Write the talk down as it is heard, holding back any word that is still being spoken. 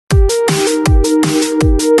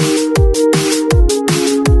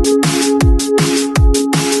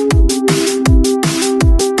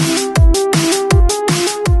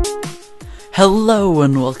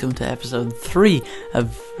welcome to episode 3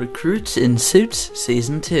 of Recruits in Suits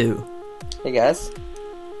Season 2. Hey guys.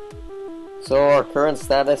 So our current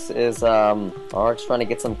status is, Ark's trying to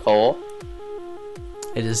get some coal.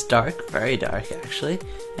 It is dark, very dark actually,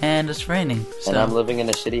 and it's raining. So. And I'm living in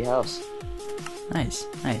a shitty house. Nice.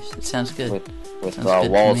 It sounds good. With sounds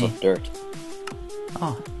good walls of dirt.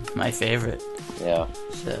 Oh, my favorite. Yeah.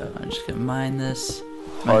 So I'm just gonna mine this.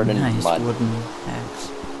 Hardened nice mud. wooden axe.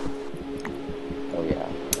 Oh yeah,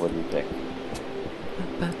 wooden pick.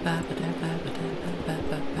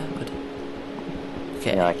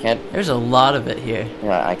 Okay. Yeah, I can't. There's a lot of it here.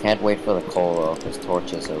 Yeah, I can't wait for the coal though, because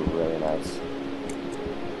torches are really nice.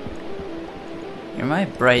 Here, my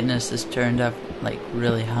brightness is turned up like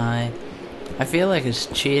really high. I feel like it's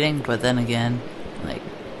cheating, but then again, like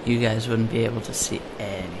you guys wouldn't be able to see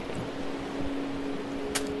anything.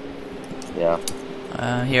 Yeah.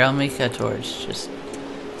 Here, I'll make a torch, just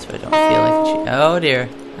so I don't feel like cheating. Oh dear,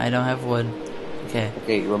 I don't have wood. Okay.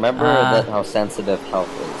 Okay, remember that how sensitive health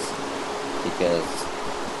is, because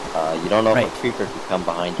you don't know if a creeper could come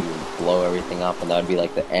behind you and blow everything up, and that would be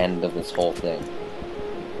like the end of this whole thing.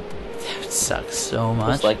 That would suck so much.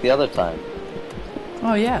 Just like the other time.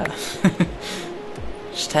 Oh yeah.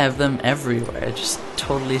 Just have them everywhere, just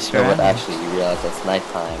totally No, surrounded. but actually, you realize it's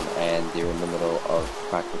nighttime, and you're in the middle of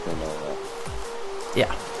practically nowhere.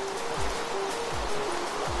 Yeah.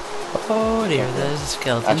 Oh dear, there's a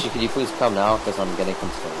skeleton. Actually, could you please come now, because I'm getting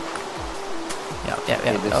concerned. Yeah.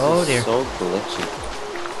 Okay, this Oh is dear. so glitchy.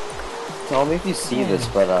 Tell me if you see this,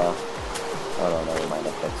 but oh no, never mind,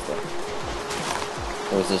 I fixed it.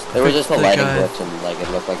 There was just a lighting glitch, and like it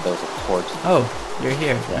looked like there was a torch. Oh, you're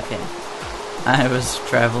here. Yeah. Okay. I was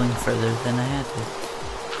traveling further than I had to.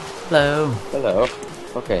 Hello. Hello.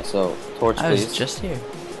 Okay, so torch, I please. was just here.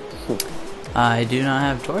 I do not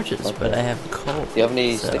have torches, but I have coal. Do you have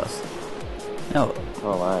any so. sticks? No.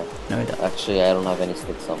 Oh my. No, I don't. Actually, I don't have any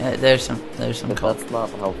sticks on me. There's some But coal. that's not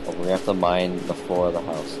helpful. We have to mine the floor of the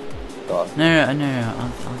house. God. No. I'll get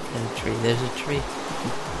a tree. There's a tree.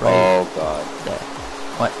 Right Oh god. there.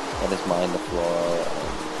 What? I just mine the floor.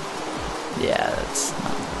 And... Yeah, that's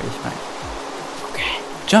not very smart. Okay.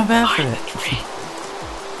 Jump after it.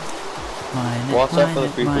 Watch out for the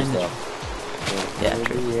creepers though. Yeah,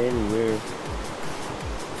 true. Anywhere.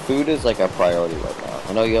 Food is like our priority right now.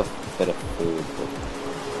 I know you have a bit of food,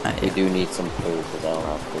 but we do need some food because I don't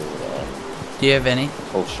have food. And do you have any?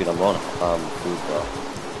 oh shoot, I'm on food bar.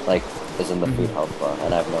 Like, is in the food health bar,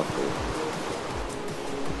 and I have no food.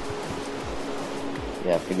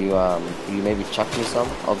 Yeah, could you maybe chuck me some?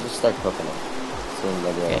 I'll just start cooking it. Soon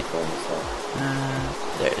maybe I'll throw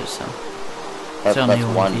this There is some. That's only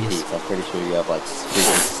one one piece. I'm pretty sure you have like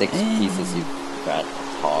 6 pieces you've got,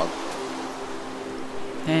 hog.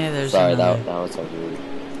 Hey, there's Sorry, another. that was so rude.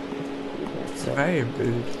 It's very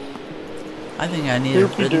rude. I think I need a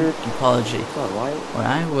written apology. God, why? Or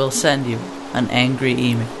I will send you an angry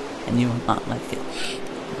email, and you will not like it.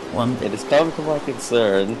 One day. It has come to my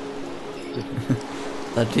concern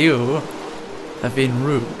That you have been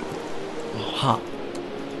rude. Ha.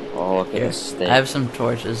 Oh, look at Here, this steak. I have some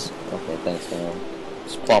torches. Okay, thanks, man.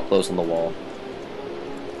 Just plop those on the wall.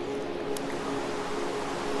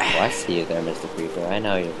 Oh, I see you there, Mr. Creeper. I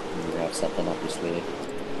know you have something up your sleeve.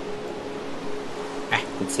 I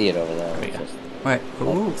can see it over there. There we go. Just, Right.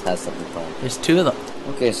 Ooh. it has something fun. There's 2 of them.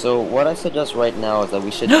 Okay, so what I suggest right now is that we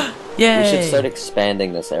should Yay! we should start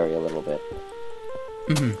expanding this area a little bit.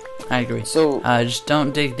 I agree. So just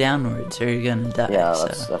don't dig downwards, or you're gonna die. yeah, so.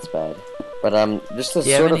 that's bad. But just to Do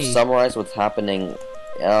you sort have of any- summarize what's happening,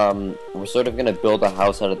 we're sort of gonna build a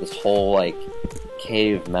house out of this whole like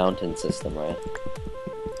cave mountain system, right?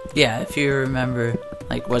 Yeah, if you remember,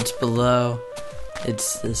 like what's below,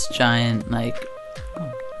 it's this giant like.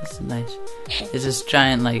 Oh, this is nice. It's this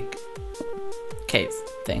giant like cave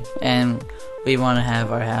thing, and we want to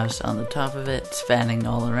have our house on the top of it, spanning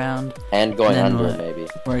all around. And going And then under, we'll maybe.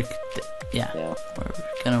 Yeah, Yeah. we're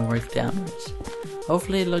gonna work downwards.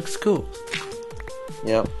 Hopefully, it looks cool.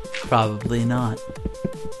 Yep. Probably not.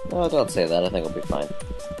 No, don't say that. I think it'll be fine.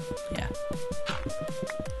 Yeah.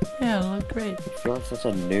 Yeah, it'll look great. I feel like such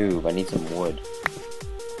a noob. I need some wood.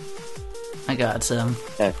 I got some.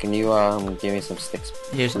 Yeah, can you give me some sticks,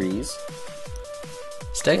 Here's some please?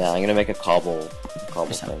 sticks. Yeah, I'm gonna make a cobble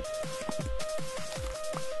Here's some. thing.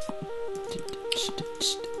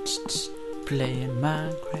 Playing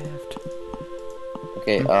Minecraft.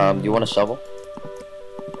 Okay, you want a shovel?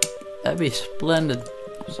 That'd be splendid.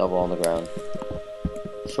 Shovel on the ground.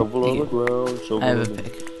 Shovel on the ground. Shovel. I have on a the...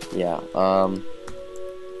 pick. Yeah.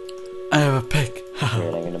 I have a pick.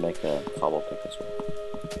 Here, I'm gonna make a cobble pick as well.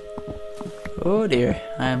 Oh dear,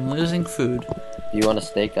 I am losing food. Do you want a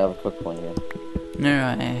steak? I have a cooked one here. No,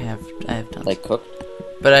 I have tons. Like cooked?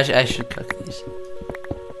 But I should cook these.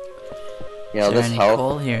 Yeah, is there this any health.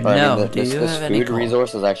 coal here? But, No, I mean, do you this have any food coal?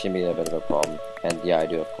 resource has actually been a bit of a problem. And yeah, I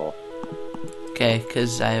do have coal. Okay,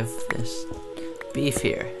 because I have this beef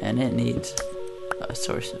here, and it needs a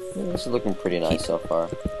source of... Yeah, this is looking pretty nice so far.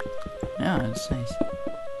 Yeah, it's nice.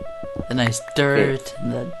 The nice dirt,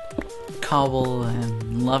 and the cobble,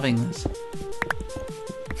 I'm loving this.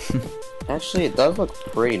 Actually, it does look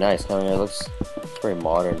pretty nice. I mean, it looks very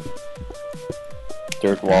modern.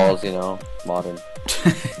 Dirt walls, you know, modern.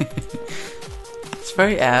 It's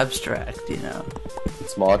very abstract, you know.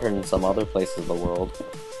 It's modern in some other places of the world.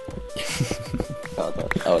 God,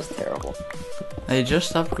 that was terrible. They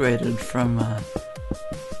just upgraded from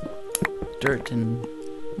dirt and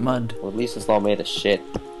mud. Well, at least it's not made of shit.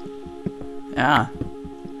 Yeah.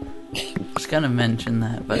 I was gonna mention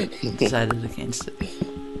that, but decided against it.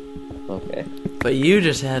 Okay. But you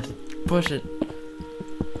just had to push it.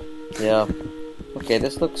 Yeah. Okay,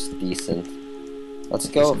 this looks decent. Let's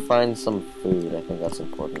go find some food. I think that's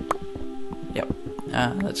important. Yep.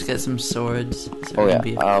 Let's get some swords. So Oh we yeah. can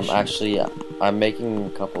be efficient. Actually, I'm making a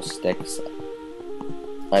couple sticks.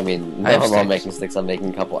 I mean, I have no, I'm not sticks. making sticks. I'm making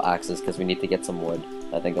a couple axes because we need to get some wood.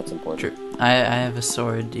 I think that's important. True. I have a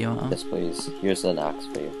sword. Do you want one? Yes, please. Here's an axe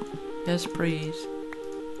for you. Yes, please.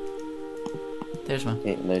 There's one.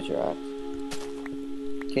 Okay, and there's your axe.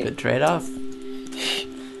 Okay. Good trade-off.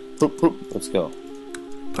 Poop, poop. Let's go.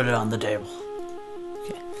 Put it on the table.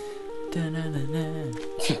 Okay. Da-na-na-na.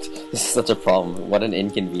 This is such a problem. What an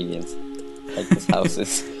inconvenience. Like this house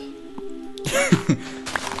is.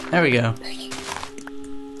 There we go.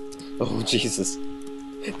 Oh Jesus!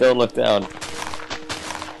 Don't look down.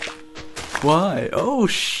 Why? Oh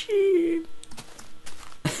shit!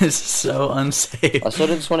 This is so unsafe. I sort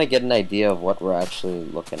of just want to get an idea of what we're actually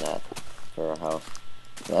looking at for our house.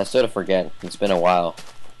 I sort of forget. It's been a while.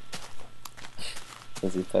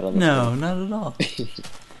 Since you put on the No, not at all.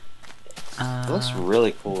 It looks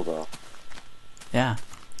really cool though. Yeah.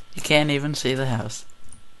 You can't even see the house.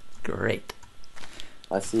 Great.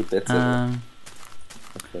 I see bits of it.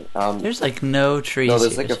 Okay. There's like no trees. No,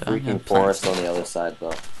 there's here, like a so I'm gonna freaking plant forest some. on the other side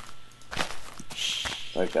though.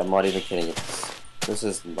 Like, I'm not even kidding. This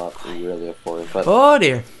is not really a forest, but... Oh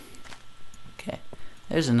dear. Okay.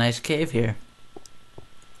 There's a nice cave here.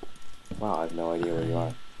 Wow, I have no idea where you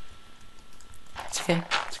are. It's okay.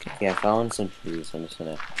 It's okay. Okay, I found some trees. I'm just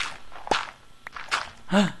gonna...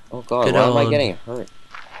 Oh god, Good why am I old- getting hurt?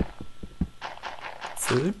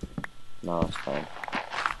 Food? No, it's fine.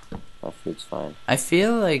 My food's fine. I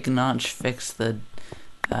feel like Notch fixed the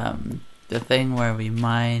thing where we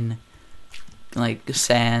mine like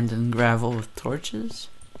sand and gravel with torches.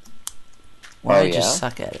 Or Oh, I yeah? just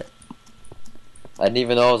suck at it. I didn't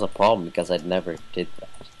even know it was a problem because I never did that.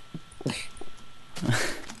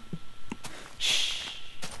 Shh.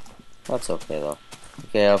 That's okay though.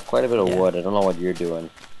 Okay, I have quite a bit of Yeah. wood. I don't know what you're doing.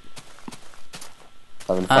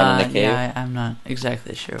 Having fun in the cave? Yeah, I'm not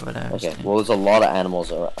exactly sure what I was Okay, doing. well there's a lot of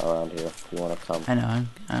animals around here if you want to come. I know,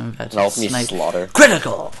 I'm about And to help me snipe. slaughter.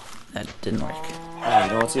 Critical! That didn't work. Oh,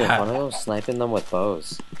 you know what's even funny? I was sniping them with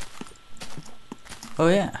bows. Oh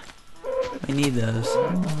yeah. We need those.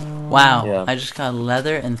 Wow, Yeah. I just got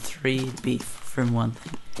leather and 3 beef from one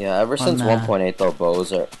thing. Yeah, ever since On, 1.8 though,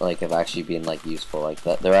 bows are have actually been useful. Like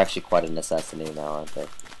that, they're actually quite a necessity now, aren't they?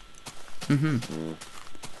 Mm-hmm. Mm.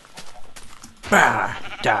 Bah,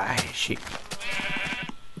 die, sheep.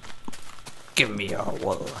 Give me your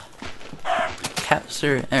wool. Cows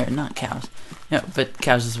are not cows. No, but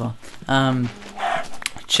cows as well.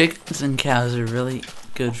 Chickens and cows are really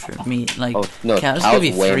good for meat. Like Oh no, cows cows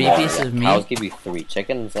give you way 3 more. pieces Yeah, of meat. cows give you 3.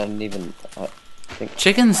 Chickens, I don't even.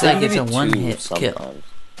 Chickens They like give it's a you 2 one-hit kill. sometimes.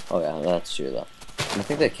 Oh yeah, that's true though. I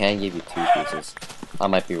think they can give you 2 pieces. I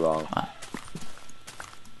might be wrong.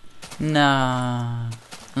 Nah,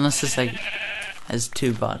 unless it's like has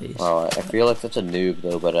 2 bodies. Oh, I feel like such a noob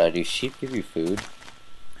though. But do sheep give you food?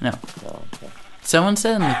 No. No. Okay. Someone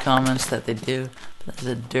said in the comments that they do, but that's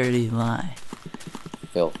a dirty lie.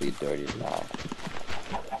 Filthy, dirty lie.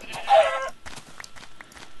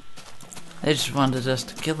 They just wanted us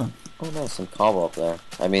to kill them. Oh no, some cobble up there.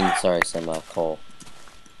 I mean, sorry, some coal.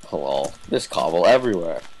 Hello. There's cobble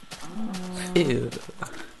everywhere. Ew.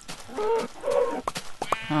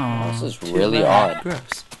 Oh, This is too really bad. odd.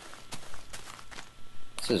 Gross.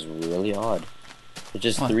 This is really odd. There's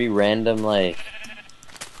just What? 3 random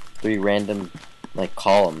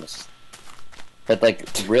columns. But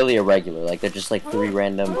really irregular. Like they're just 3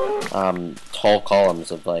 random tall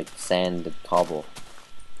columns of sand and cobble.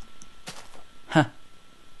 Huh.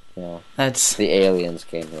 Yeah. That's The aliens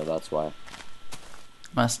came here, that's why.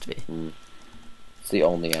 Must be. It's the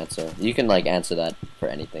only answer. You can like answer that for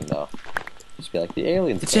anything though. Just be like the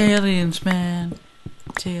aliens. It's aliens, man.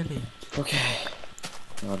 It's aliens. Okay.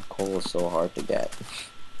 God, coal is so hard to get.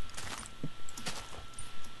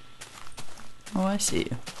 Oh, I see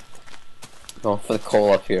you. Going for the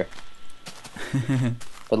coal up here.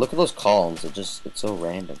 But look at those columns. It's so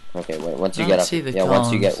random. Okay, wait. Once you get up, yeah.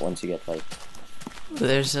 Columns. Once you get like.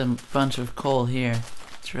 There's a bunch of coal here.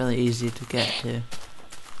 It's really easy to get to.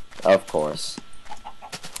 Of course.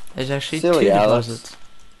 There's actually Silly 2 Alex. deposits.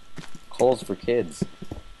 Coal's for kids.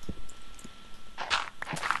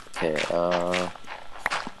 Okay.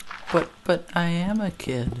 But I am a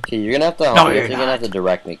kid. Okay, you're gonna have to. No, you're you're gonna have not. to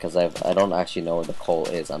direct me because I don't actually know where the coal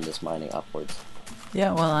is. I'm just mining upwards.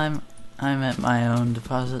 Yeah, well, I'm at my own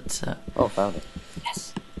deposit, so. Oh, found it.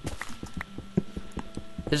 Yes.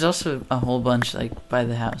 There's also a whole bunch like by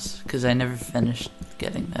the house because I never finished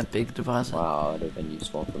getting that big deposit. Wow, it would have been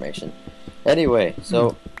useful information. Anyway,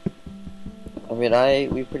 so I mean,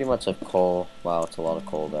 we pretty much have coal. Wow, it's a lot of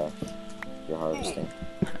coal there. You're harvesting.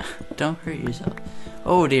 Don't hurt yourself.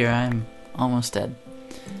 Oh dear, I'm almost dead.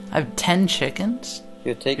 I have 10 chickens.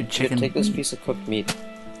 Here, take this piece of cooked meat.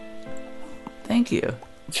 Thank you.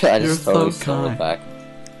 I just You're totally so stole it kind. back.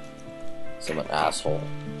 Someone asshole.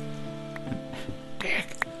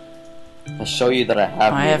 I show you that I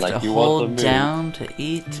have I meat, have like to you want hold the meat. down to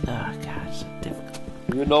eat. Oh god, it's so difficult.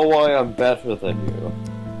 You know why I'm better than you?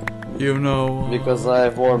 You know. Because I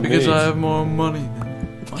have more meat. I have more money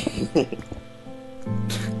than you.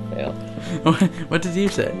 Yeah. What did you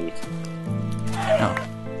say? Meat. Oh.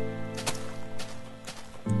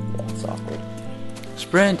 That's awkward.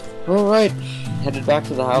 Sprint. Alright. Headed back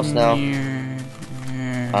to the house now.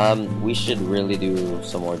 We should really do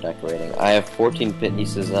some more decorating. I have 14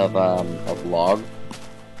 pieces of log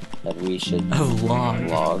that we should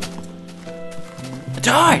log.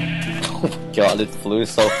 Die! Oh my god, it flew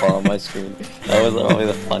so far on my screen. That was probably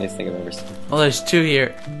the funniest thing I've ever seen. Well, there's 2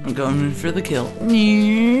 here. I'm going in for the kill. Oh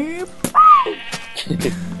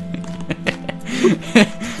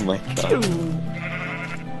my god.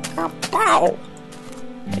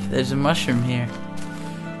 Hey, there's a mushroom here.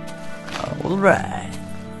 Alright.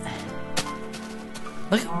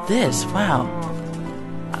 Look at this, wow.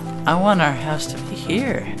 I want our house to be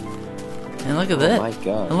here. And look at that. Oh my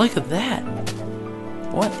god. And look at that.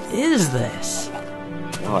 What is this?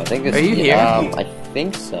 Oh, I think it's. Are you here? I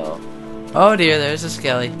think so. Oh dear, there's a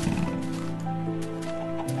skelly.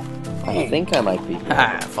 I think I might be here.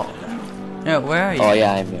 Ah, fall down. No, where are you? Oh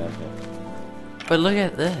yeah, I'm here. But look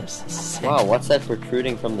at this. This is sick. Wow, what's that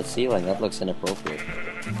protruding from the ceiling? That looks inappropriate.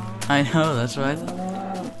 I know, that's what I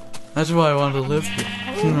thought. That's why I want to live here.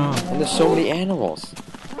 No. And there's so many animals.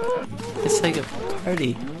 It's like a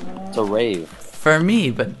party. It's a rave. For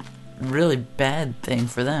me, but really bad thing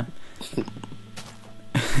for them.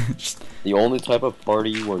 The only type of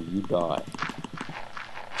party where you die.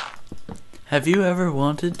 Have you ever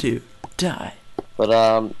wanted to die? But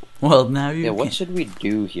Well, now you yeah, can. what should we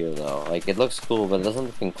do here though? Like it looks cool, but it doesn't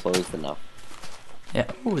look enclosed enough. Yeah.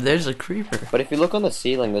 Ooh, there's a creeper. But if you look on the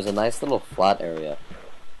ceiling, there's a nice little flat area.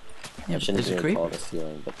 Yeah, I but shouldn't there's a really call creeper. it a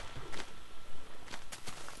ceiling, but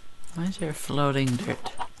Why is there floating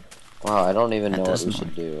dirt? wow, I don't even That know what we doesn't should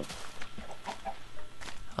work. do.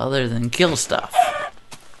 Other than kill stuff.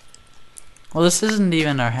 Well, this isn't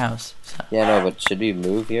even our house. So. Yeah, no, but should we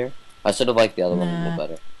move here? I should have liked the other one a Nah. little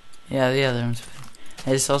better. Yeah, the other one's better.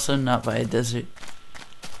 And it's also not by a desert.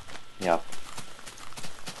 Yeah.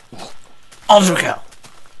 Ultra kill!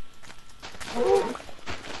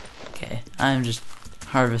 Okay, I'm just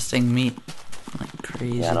harvesting meat like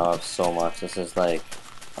crazy. Yeah, no, I have so much. This is like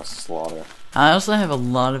a slaughter. I also have a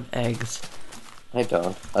lot of eggs. I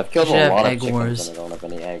don't. I've killed should a have lot of egg chickens wars. and I don't have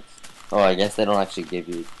any eggs. Oh, I guess they don't actually give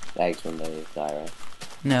you eggs when they die, right?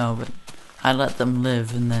 No, but I let them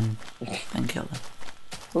live and then kill them.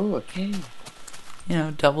 Ooh, a cave. You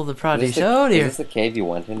know, double the Is produce. this Oh dear. Is this the cave you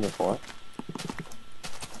went in before?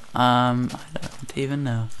 I don't even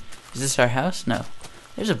know. Is this our house? No.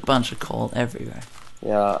 There's a bunch of coal everywhere.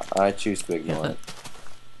 Yeah, I choose to ignore Yeah, it.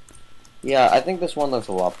 Yeah, I think this one looks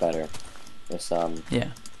a lot better. This Yeah.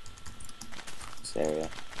 this area.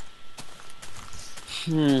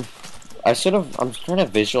 I'm trying to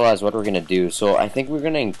visualize what we're gonna do. So I think we're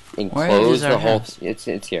gonna enclose our the whole. house? It's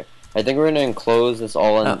here. I think we're gonna enclose this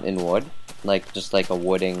all Oh. in wood, like just like a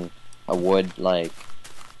wood like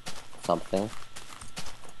something.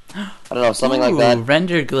 I don't know, something like that.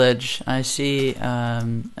 Render glitch. I see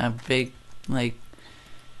a big, like,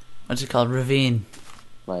 what's it called? Ravine.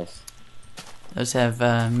 Nice. Those have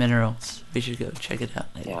minerals. We should go check it out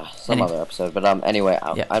later. Yeah, some other episode. But anyway,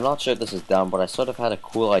 I'm not sure if this is dumb, but I sort of had a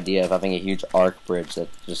cool idea of having a huge arc bridge that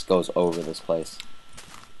just goes over this place.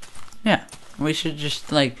 Yeah, we should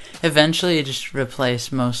just like eventually just replace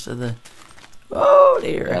most of the. Oh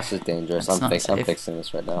dear. Yeah, this is dangerous. I'm fixing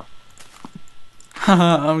this right now.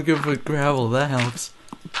 I'm good with gravel. That helps.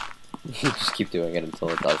 You just keep doing it until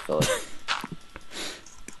it does fill it.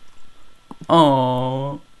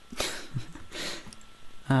 Oh.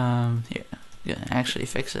 Here, gonna actually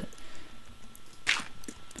fix it.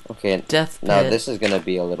 Okay, Death pit. now this is gonna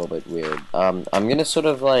be a little bit weird. I'm gonna sort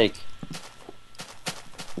of like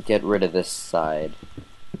get rid of this side,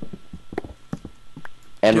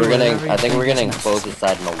 and I think we're gonna enclose this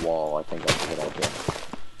side in a wall. I think that's a good idea.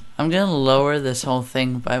 I'm gonna lower this whole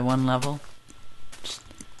thing by 1 level. Just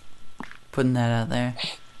putting that out there.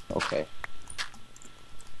 Okay.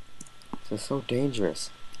 This is so dangerous.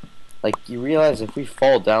 Like, you realize if we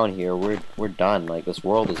fall down here, we're done. Like, this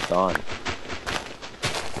world is gone.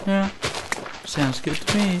 Yeah. Sounds good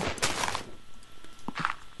to me.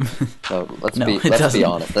 So let's No, be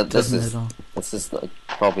honest. This is like,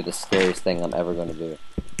 probably the scariest thing I'm ever going to do.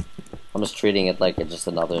 I'm just treating it like it's just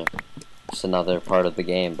another part of the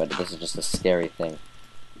game, but this is just a scary thing.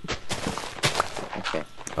 Okay.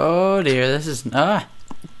 Oh dear, this is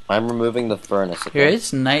I'm removing the furnace. Okay? Here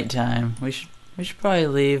it's nighttime. We should probably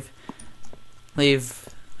leave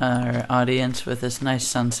our audience with this nice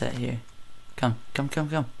sunset here. Come.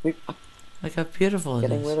 Look how beautiful it is.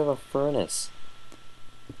 Getting rid of a furnace.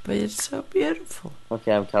 But it's so beautiful.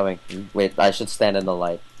 Okay, I'm coming. Wait, I should stand in the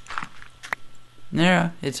light.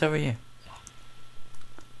 No, it's over here.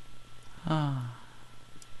 Ah.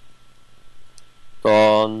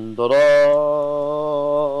 Dun, da,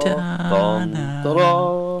 da, dun, da,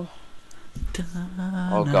 da.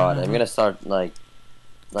 Oh god, I'm gonna start like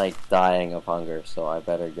dying of hunger, so I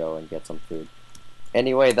better go and get some food.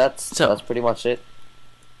 Anyway, that's pretty much it.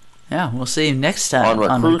 Yeah, we'll see you next time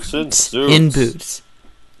on Recruits in Suits. In Boots.